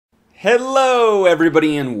Hello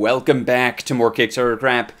everybody and welcome back to more Kickstarter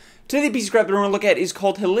crap. Today the piece of crap that we're going to look at is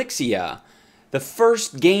called Hilixxia, the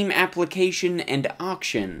first game application and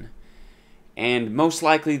auction. And most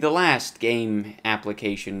likely the last game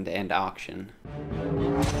application and auction.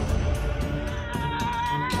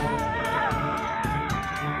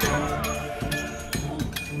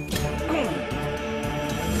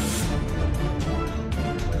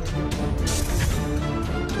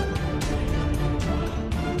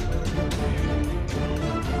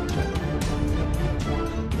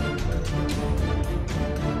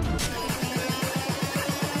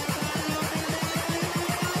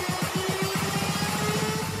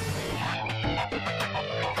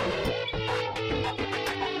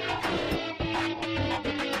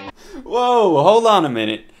 Whoa, hold on a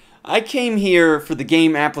minute. I came here for the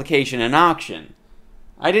game application and auction.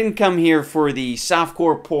 I didn't come here for the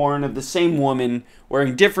softcore porn of the same woman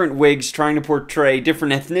wearing different wigs trying to portray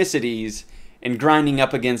different ethnicities and grinding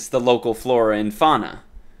up against the local flora and fauna.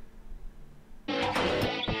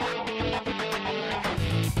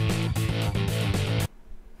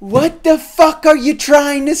 What the fuck are you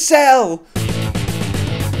trying to sell?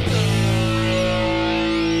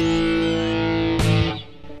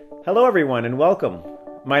 Hello everyone and welcome.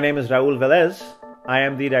 My name is Raul Velez. I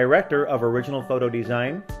am the Director of Original Photo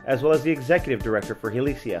Design, as well as the Executive Director for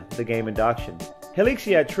Hilixxia, the game and auction.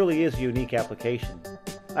 Hilixxia truly is a unique application.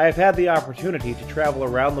 I have had the opportunity to travel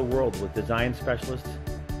around the world with design specialists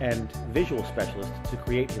and visual specialists to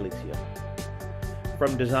create Hilixxia.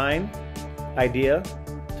 From design, idea,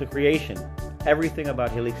 to creation, everything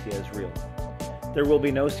about Hilixxia is real. There will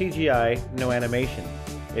be no CGI, no animation.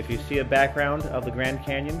 If you see a background of the Grand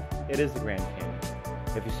Canyon, it is the Grand Canyon.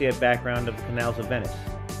 If you see a background of the canals of Venice,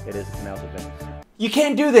 it is the canals of Venice. You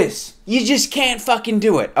can't do this. You just can't fucking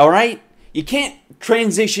do it, alright? You can't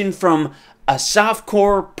transition from a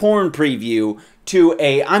softcore porn preview to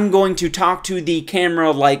a I'm going to talk to the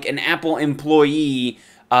camera like an Apple employee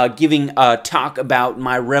giving a talk about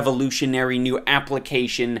my revolutionary new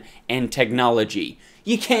application and technology.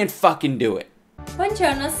 You can't fucking do it.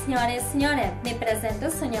 Buongiorno signore e signore, mi presento,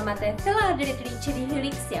 sono Matetta, la direttrice di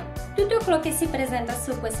Hilixxia. Tutto quello che si presenta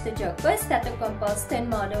su questo gioco è stato composto in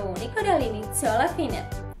modo unico dall'inizio alla fine.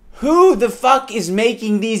 Who the fuck is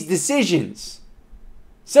making these decisions?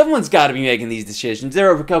 Someone's gotta be making these decisions. They're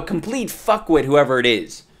a complete fuckwit, whoever it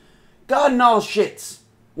is. God and all shits.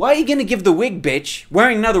 Why are you gonna give the wig bitch,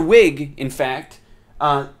 wearing another wig, in fact,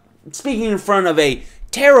 speaking in front of a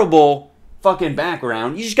terrible fucking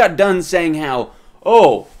background? You just got done saying how,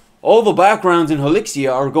 oh, all the backgrounds in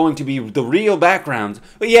Hilixxia are going to be the real backgrounds.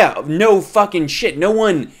 But yeah, no fucking shit. No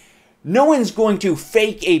one's going to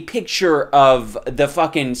fake a picture of the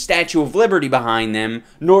fucking Statue of Liberty behind them,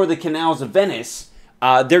 nor the canals of Venice.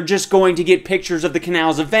 They're just going to get pictures of the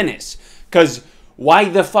canals of Venice. Because why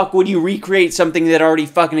the fuck would you recreate something that already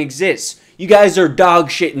fucking exists? You guys are dog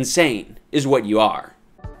shit insane, is what you are.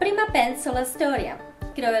 Prima penso la storia.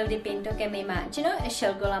 Creo il dipinto che mi immagino e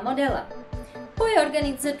scelgo la modella. Poi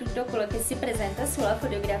organizzo tutto quello che si presenta sulla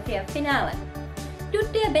fotografia finale.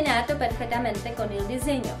 Tutto è abbinato perfettamente con il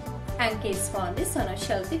disegno. Anche i sfondi sono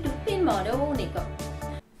scelti tutti in modo unico.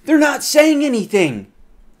 They're not saying anything.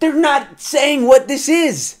 They're not saying what this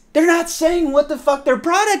is. They're not saying what the fuck their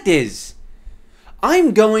product is.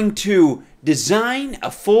 I'm going to design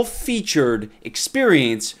a full-featured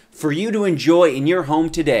experience for you to enjoy in your home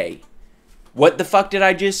today. What the fuck did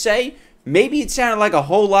I just say? Maybe it sounded like a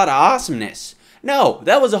whole lot of awesomeness. No,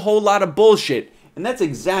 that was a whole lot of bullshit. And that's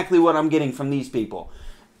exactly what I'm getting from these people.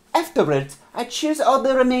 Afterwards, I choose all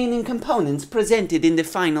the remaining components presented in the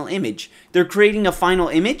final image. They're creating a final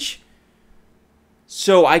image?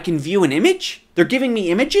 So I can view an image? They're giving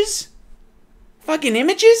me images? Fucking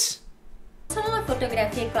images? Sono le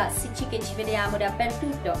fotografie classici che ci vediamo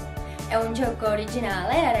dappertutto. È un gioco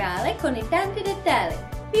originale e reale con i tanti dettagli.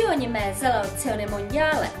 Più ogni mese l'opzione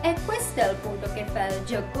mondiale e questo è il punto che fa il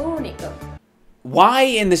gioco unico. Why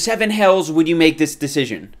in the seven hells would you make this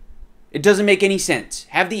decision? It doesn't make any sense.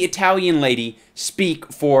 Have the Italian lady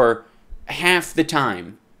speak for half the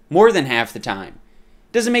time. More than half the time.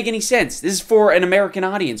 Doesn't make any sense. This is for an American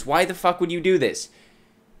audience. Why the fuck would you do this?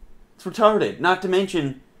 It's retarded. Not to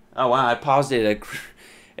mention... Oh wow, I paused it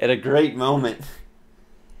at a great moment.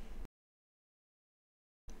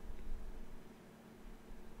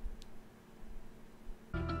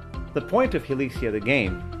 The point of Hilixxia, the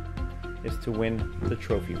game, is to win the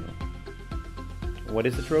trophy room. What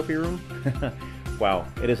is the trophy room? Wow,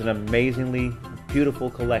 it is an amazingly beautiful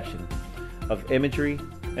collection of imagery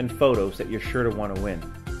and photos that you're sure to want to win.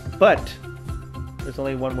 But there's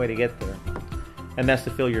only one way to get there, and that's to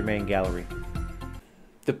fill your main gallery.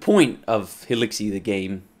 The point of Hilixxia the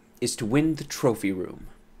game is to win the trophy room.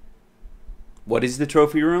 What is the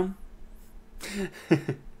trophy room?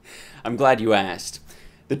 I'm glad you asked.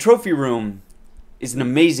 The trophy room is an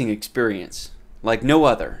amazing experience, like no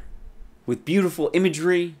other, with beautiful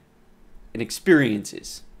imagery and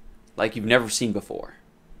experiences like you've never seen before.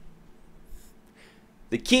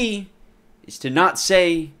 The key is to not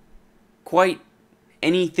say quite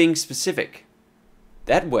anything specific.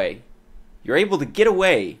 That way, you're able to get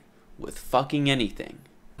away with fucking anything.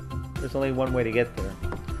 There's only one way to get there,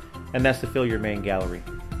 and that's to fill your main gallery.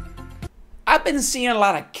 I've been seeing a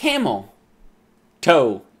lot of camel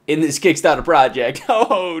toe in this Kickstarter project.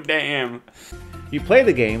 Oh, damn. You play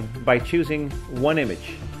the game by choosing one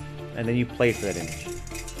image, and then you play for that image.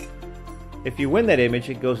 If you win that image,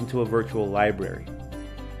 it goes into a virtual library.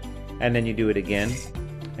 And then you do it again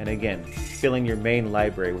and again, filling your main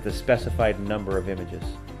library with a specified number of images.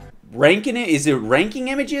 Ranking it? Is it ranking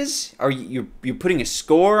images? Are you putting a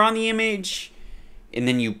score on the image, and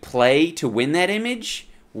then you play to win that image?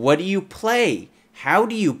 What do you play? How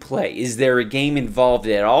do you play? Is there a game involved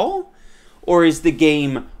at all? Or is the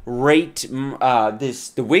game rate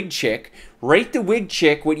the wig chick? Rate the wig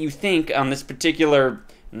chick what you think on this particular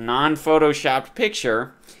non-photoshopped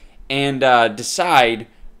picture, and decide,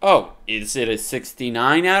 oh, is it a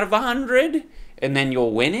 69 out of 100? And then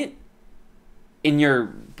you'll win it? In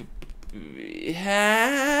your...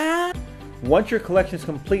 Once your collection is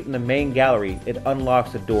complete in the main gallery, it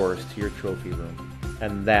unlocks the doors to your trophy room.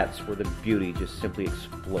 And that's where the beauty just simply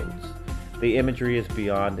explodes. The imagery is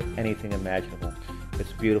beyond anything imaginable.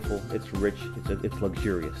 It's beautiful, it's rich, it's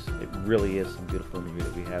luxurious. It really is some beautiful imagery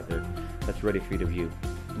that we have there that's ready for you to view.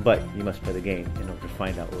 But you must play the game in order to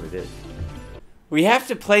find out what it is. We have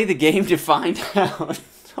to play the game to find out.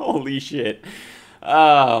 Holy shit.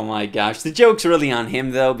 Oh my gosh. The joke's really on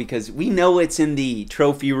him though, because we know it's in the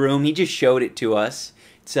trophy room. He just showed it to us.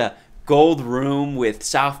 It's a gold room with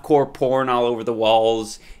softcore porn all over the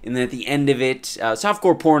walls, and then at the end of it,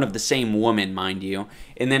 softcore porn of the same woman, mind you,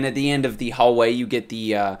 and then at the end of the hallway you get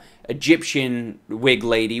the Egyptian wig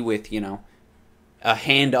lady with, you know, a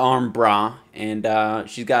hand-arm bra, and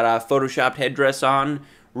she's got a photoshopped headdress on.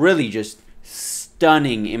 Really just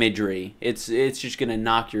stunning imagery. It's just gonna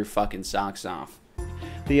knock your fucking socks off.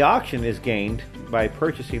 The auction is gained by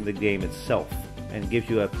purchasing the game itself and gives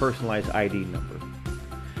you a personalized ID number.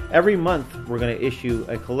 Every month, we're going to issue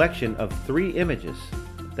a collection of 3 images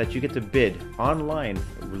that you get to bid online,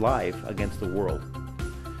 live against the world.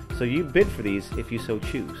 So you bid for these if you so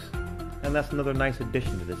choose. And that's another nice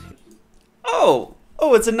addition to this. Oh,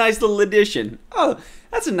 it's a nice little addition. Oh,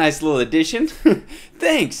 that's a nice little addition.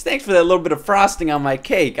 Thanks for that little bit of frosting on my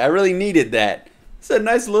cake. I really needed that. It's a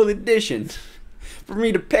nice little addition. For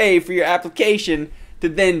me to pay for your application, to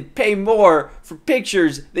then pay more for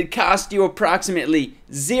pictures that cost you approximately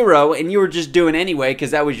 0, and you were just doing anyway because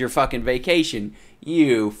that was your fucking vacation.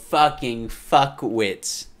 You fucking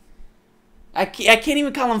fuckwits. I can't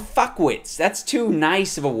even call them fuckwits. That's too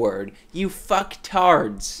nice of a word. You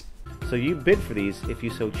fucktards. So you bid for these if you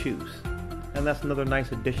so choose. And that's another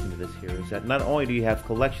nice addition to this here, is that not only do you have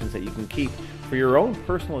collections that you can keep for your own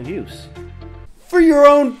personal use. For your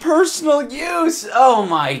own personal use? Oh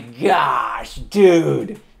my gosh,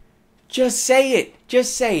 dude. Just say it.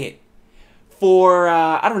 Just say it. For,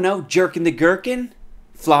 I don't know, jerking the gherkin,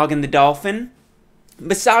 flogging the dolphin,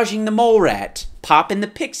 massaging the mole rat, popping the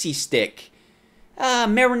pixie stick,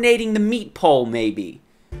 marinating the meat pole, maybe.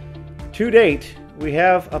 To date, we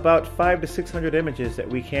have about 500 to 600 images that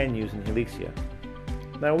we can use in Hilixxia.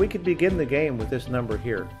 Now we could begin the game with this number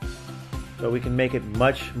here, but we can make it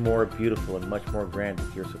much more beautiful and much more grand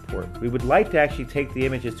with your support. We would like to actually take the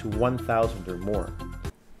images to 1,000 or more.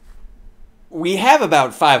 We have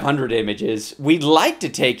about 500 images. We'd like to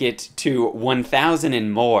take it to 1,000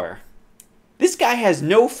 and more. This guy has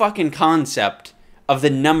no fucking concept of the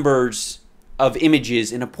numbers of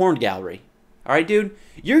images in a porn gallery. Alright, dude?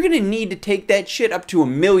 You're gonna need to take that shit up to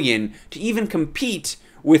 1 million to even compete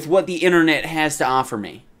with what the internet has to offer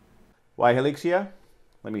me. Why Hilixxia?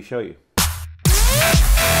 Let me show you.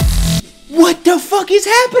 What the fuck is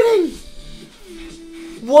happening?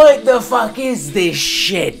 What the fuck is this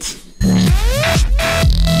shit?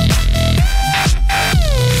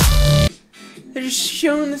 They're just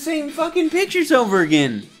showing the same fucking pictures over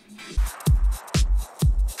again.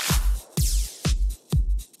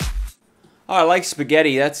 Oh, I like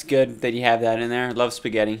spaghetti. That's good that you have that in there. I love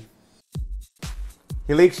spaghetti.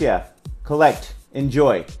 Hilixxia, collect,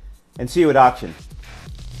 enjoy, and see you at auction.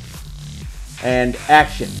 And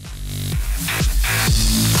action.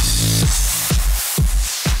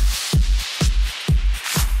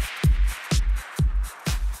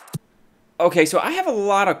 Okay, so I have a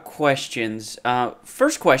lot of questions.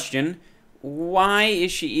 First question, why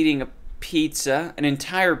is she eating a pizza, an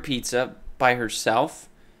entire pizza, by herself?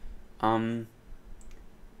 Also,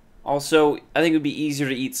 I think it would be easier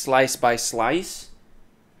to eat slice by slice.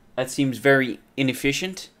 That seems very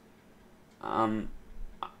inefficient. I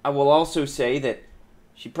will also say that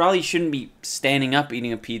she probably shouldn't be standing up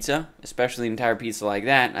eating a pizza, especially an entire pizza like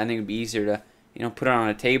that. I think it would be easier to, put it on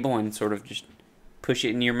a table and sort of just push it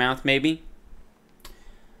in your mouth, maybe.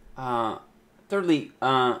 Thirdly,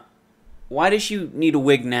 why does she need a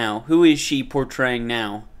wig now? Who is she portraying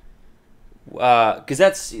now? Because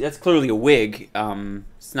that's clearly a wig.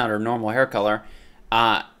 It's not her normal hair color.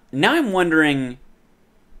 Now I'm wondering,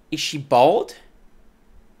 is she bald?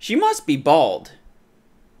 She must be bald.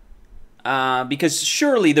 Because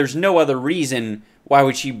surely there's no other reason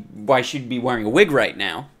why she'd be wearing a wig right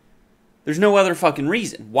now. There's no other fucking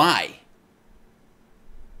reason. Why?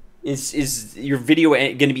 Is your video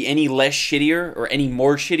going to be any less shittier or any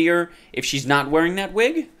more shittier if she's not wearing that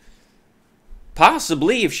wig?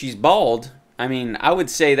 Possibly if she's bald. I mean, I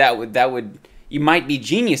would say that would you might be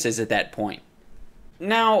geniuses at that point.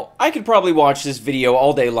 Now, I could probably watch this video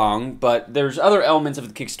all day long, but there's other elements of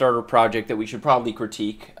the Kickstarter project that we should probably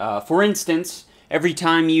critique. For instance, every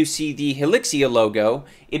time you see the Hilixxia logo,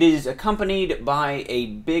 it is accompanied by a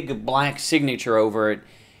big black signature over it,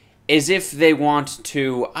 as if they want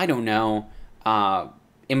to, I don't know,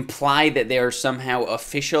 imply that they are somehow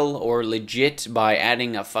official or legit by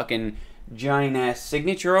adding a fucking giant-ass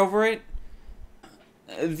signature over it.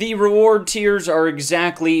 The reward tiers are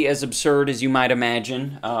exactly as absurd as you might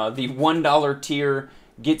imagine. The $1 tier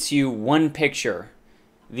gets you 1 picture.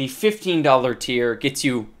 The $15 tier gets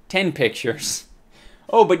you 10 pictures.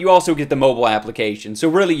 Oh, but you also get the mobile application. So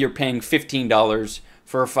really you're paying $15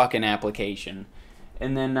 for a fucking application.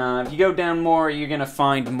 And then if you go down more, you're going to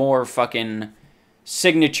find more fucking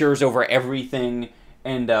signatures over everything.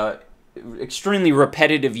 And extremely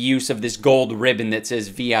repetitive use of this gold ribbon that says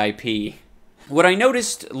VIP. What I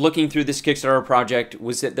noticed looking through this Kickstarter project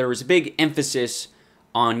was that there was a big emphasis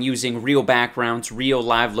on using real backgrounds, real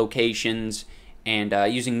live locations, and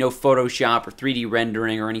using no Photoshop or 3D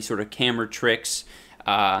rendering or any sort of camera tricks.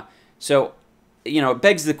 So, it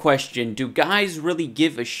begs the question, do guys really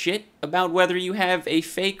give a shit about whether you have a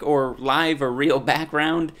fake or live or real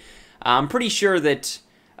background? I'm pretty sure that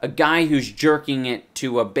a guy who's jerking it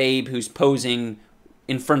to a babe who's posing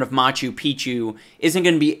in front of Machu Picchu isn't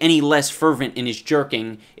going to be any less fervent in his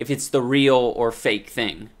jerking if it's the real or fake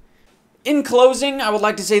thing. In closing, I would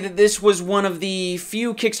like to say that this was one of the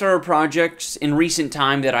few Kickstarter projects in recent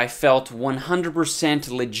time that I felt 100%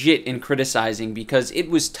 legit in criticizing, because it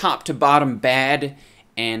was top to bottom bad,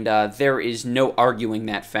 and there is no arguing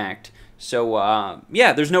that fact. So,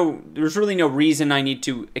 yeah, there's really no reason I need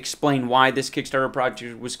to explain why this Kickstarter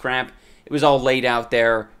project was crap. It was all laid out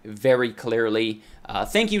there very clearly.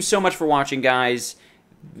 Thank you so much for watching, guys.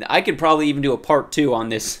 I could probably even do a part 2 on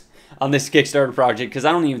this Kickstarter project, because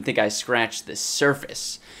I don't even think I scratched the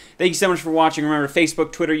surface. Thank you so much for watching. Remember,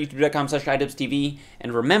 Facebook, Twitter, YouTube.com/iDubbbzTV,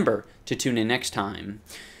 and remember to tune in next time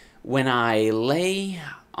when I lay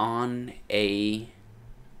on a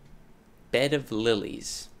bed of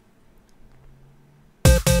lilies.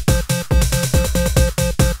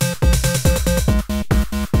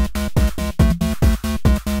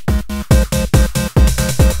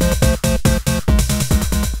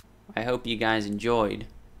 I hope you guys enjoyed.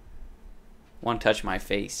 Want to touch my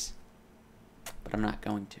face, but I'm not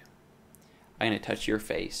going to. I'm going to touch your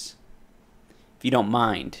face. If you don't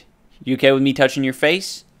mind. You okay with me touching your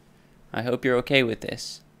face? I hope you're okay with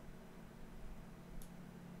this.